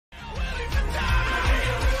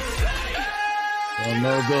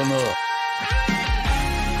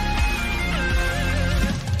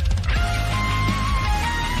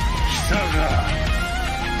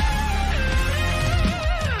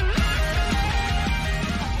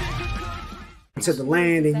To the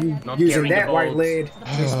land and you using that white lead.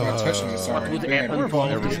 What would happen to all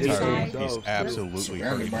of this? He's absolutely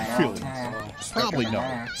hurting my feelings. Probably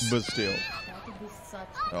not, but still.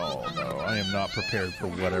 Oh no, I am not prepared for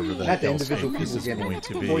whatever the hell this is going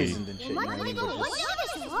to be.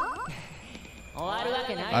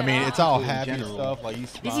 I mean, it's all happy stuff, like he's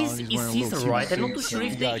smiling, he's wearing a little right? I'm not too sure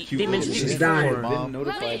if they mentioned it before. Didn't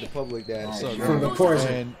notify the public that from the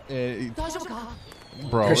Corazon.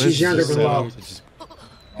 Bro, because she's younger than Law.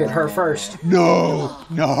 Hit her first. No,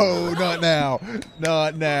 no, not now,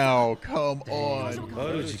 not now. Come on.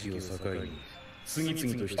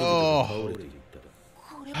 Oh.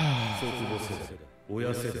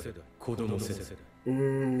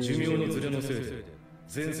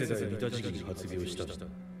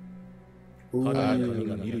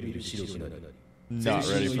 Not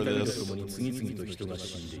ready for this.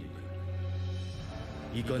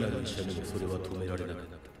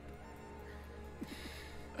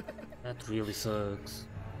 That really sucks.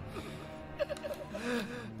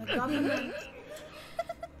 The government.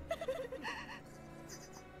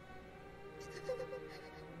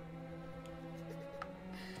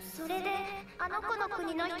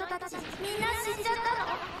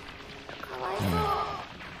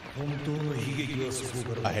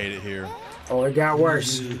 I hate it here. Oh, it got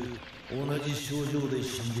worse.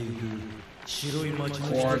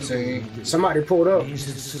 Somebody pulled up.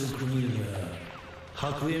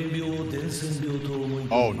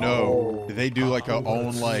 Oh no! Did they do like a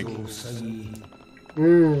own like?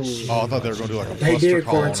 Oh, I thought they were gonna do like a buster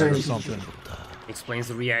call or something. Explains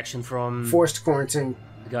the reaction from forced quarantine.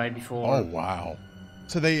 The guy before. Oh wow!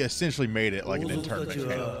 So they essentially made it like an internment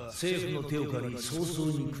camp.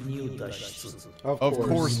 Of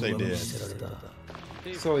course they did.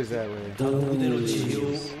 It's always that way.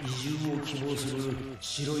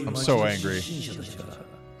 I'm so angry.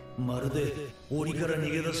 Let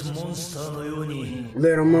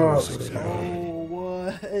him up. Oh,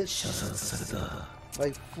 what?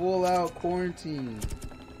 Like full out quarantine.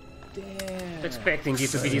 Damn. Expecting it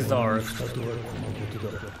to be this dark.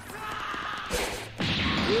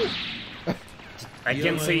 I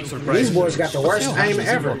can't say it's surprising. These boys got the worst aim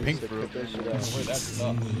ever. Of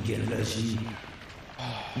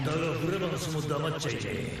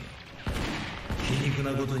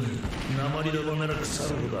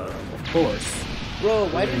course. Bro,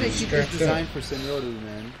 why didn't they keep this design for Senyoru,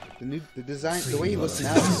 man? The design, the way he looks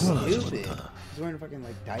now is stupid. He's wearing a fucking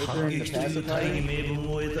like diaper and the pacifier.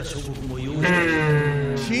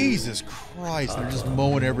 Jesus Christ, they're just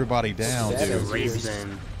mowing everybody down, dude.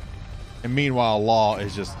 And meanwhile, Law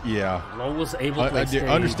is just, yeah. Law was able to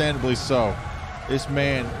understandably so. This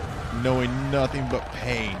man knowing nothing but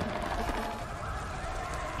pain.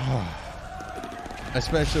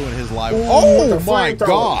 Especially when his life. Oh my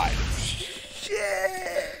God! Shit!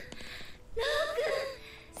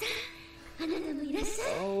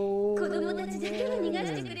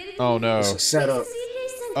 Oh no! Set up.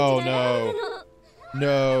 Oh no!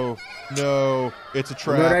 No! No! It's a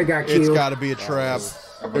trap. No, they got it's killed. got to be a trap.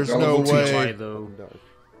 There's no way.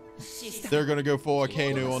 They're gonna go full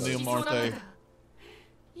Akainu on them, aren't they?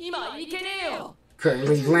 Couldn't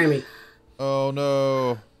leave Lammy. Oh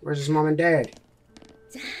no! Where's his mom and dad?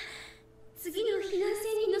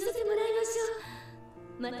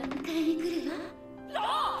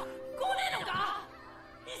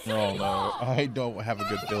 Oh no, I don't have a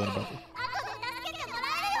good feeling about this.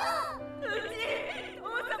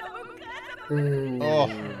 Oh,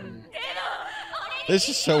 this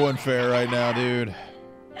is so unfair right now, dude.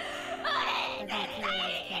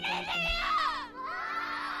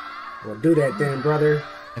 Well, do that then, brother.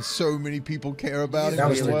 And so many people care about it. That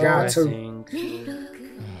was the guy too.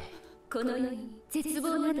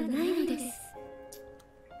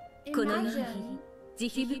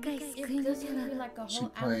 She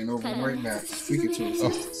playing over right now. Speaking to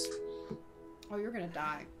us. Oh, you're gonna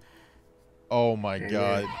die. Oh my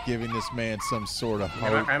God, giving this man some sort of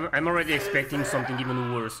hope. I'm already expecting something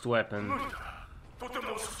even worse to happen.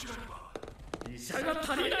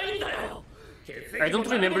 I don't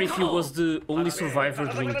remember if he was the only survivor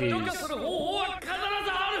during this.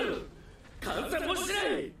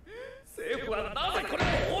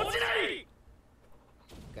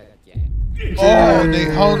 Oh, they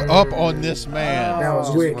hung up on this man. That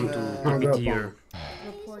was wicked. Hung up on him.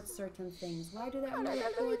 Report certain things. Why do that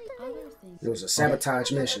report other things? It was a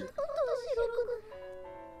sabotage mission.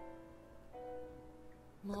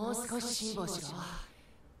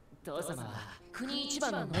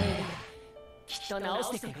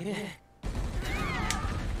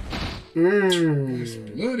 It's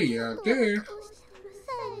bloody out there.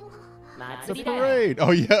 It's a parade.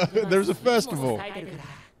 Oh yeah, there's a festival.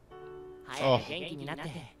 Oh.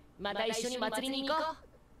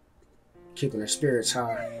 Keeping their spirits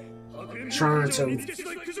high. Trying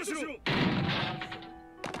to.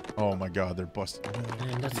 Oh my God, they're busted.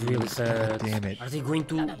 Man, that's really sad. Damn it. Are they going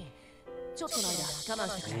to?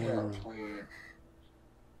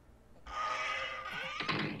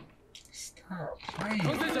 Stop playing.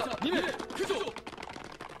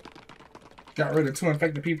 Got rid of 2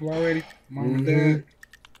 infected people already. Mom and dad.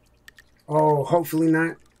 Oh, hopefully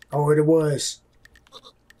not. Oh, it was.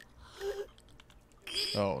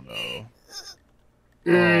 Oh no.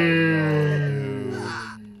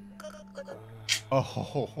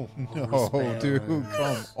 Oh no, dude. Oh no, dude,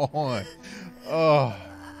 come on. Oh.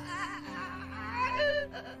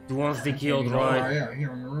 The ones they killed, right? Yeah,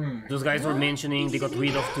 here on the run. Those guys were mentioning they got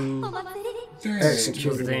rid of 2.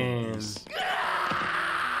 Executed. Damn.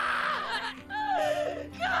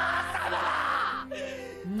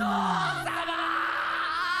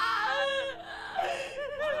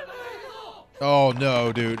 Oh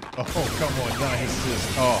no, dude. Oh, come on, not his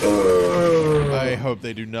sister. Oh. I hope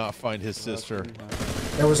they do not find his sister.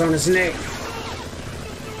 That was on his neck.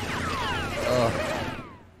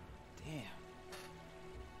 Damn.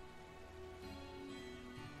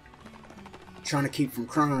 Trying to keep from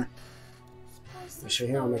crying. Make sure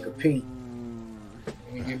he don't make a pee.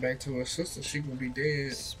 When we get back to her sister, she will be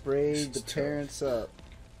dead. Sprayed the parents up.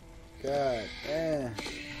 God damn.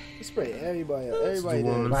 He sprayed everybody up. Everybody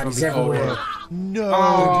dead. Bodies everywhere. No,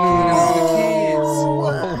 Oh,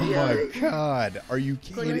 dude. Oh my God. Are you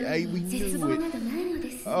kidding? We knew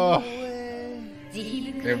it. Oh.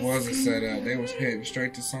 There was a setup. They was heading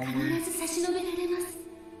straight to somewhere.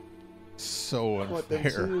 So What them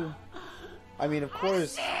unfair. too? I mean, of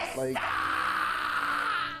course, like.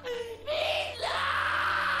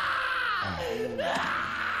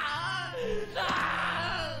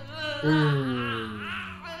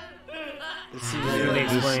 This really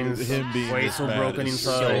explains Him being why he's this so mad broken is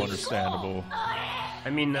inside. so understandable. I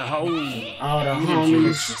mean, how all the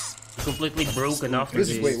homies. completely broken after This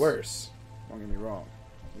this. is way worse. Don't get me wrong.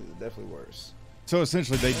 This is definitely worse. So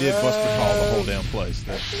essentially, they did Buster Call the whole damn place.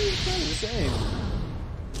 Then. It's kind of the same.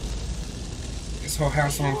 This whole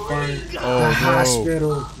house on fire. The Oh no.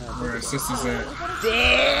 hospital. Where her sister's at.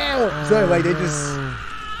 Damn! So like they just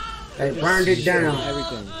They burned it down.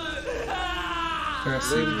 everything. That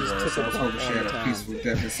scene was I was hoping she had a peaceful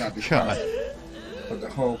death inside the God. car. But the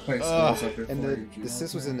whole place was up in And flames. the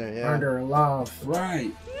sis was in there, yeah. Burned her alive.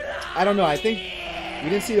 Right. I don't know. I think we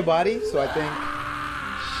didn't see the body, so I think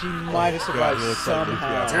she might have survived God, it looks like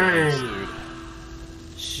somehow. this, Dang. dude.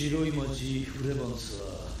 白い町フレバンス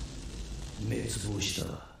は滅亡した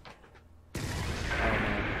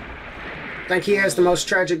Think he has the most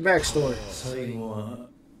tragic backstory. 最後は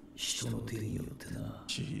人の手によってな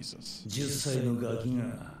Jesus. 10歳のガキが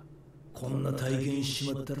こんな体験し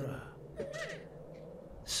ちまったら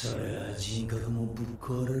そりゃ人格もぶっ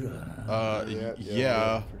壊れるわな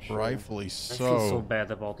Yeah, for sure. rightfully I feel so so.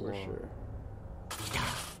 bad about For Law. sure.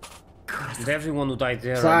 And everyone who died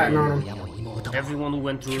there. I Plotting mean, on him. everyone who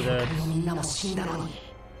went through that. みんなも死んだのに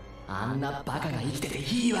あんなバカが生きてて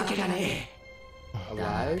いいわけがねえ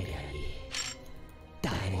Alive?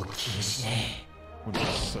 誰も気にしね Which is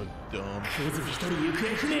so dumb. えクズ一人行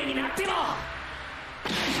方不明になっても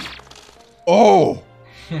Oh!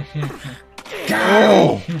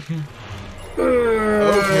 Oh! Okay,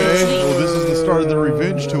 well this is the start of the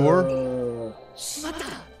revenge tour. しまった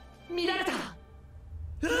見られたあ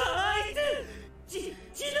いつ血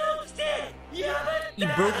の来てやばい He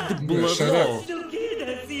broke the blood shut law. up. の芸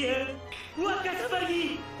ですや若様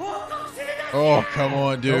に報告するな Oh, come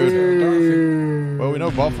on, dude. Well, we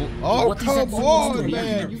know Buffalo. Oh, What is that come supposed to on, be?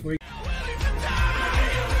 man.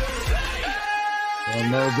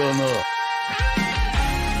 真田な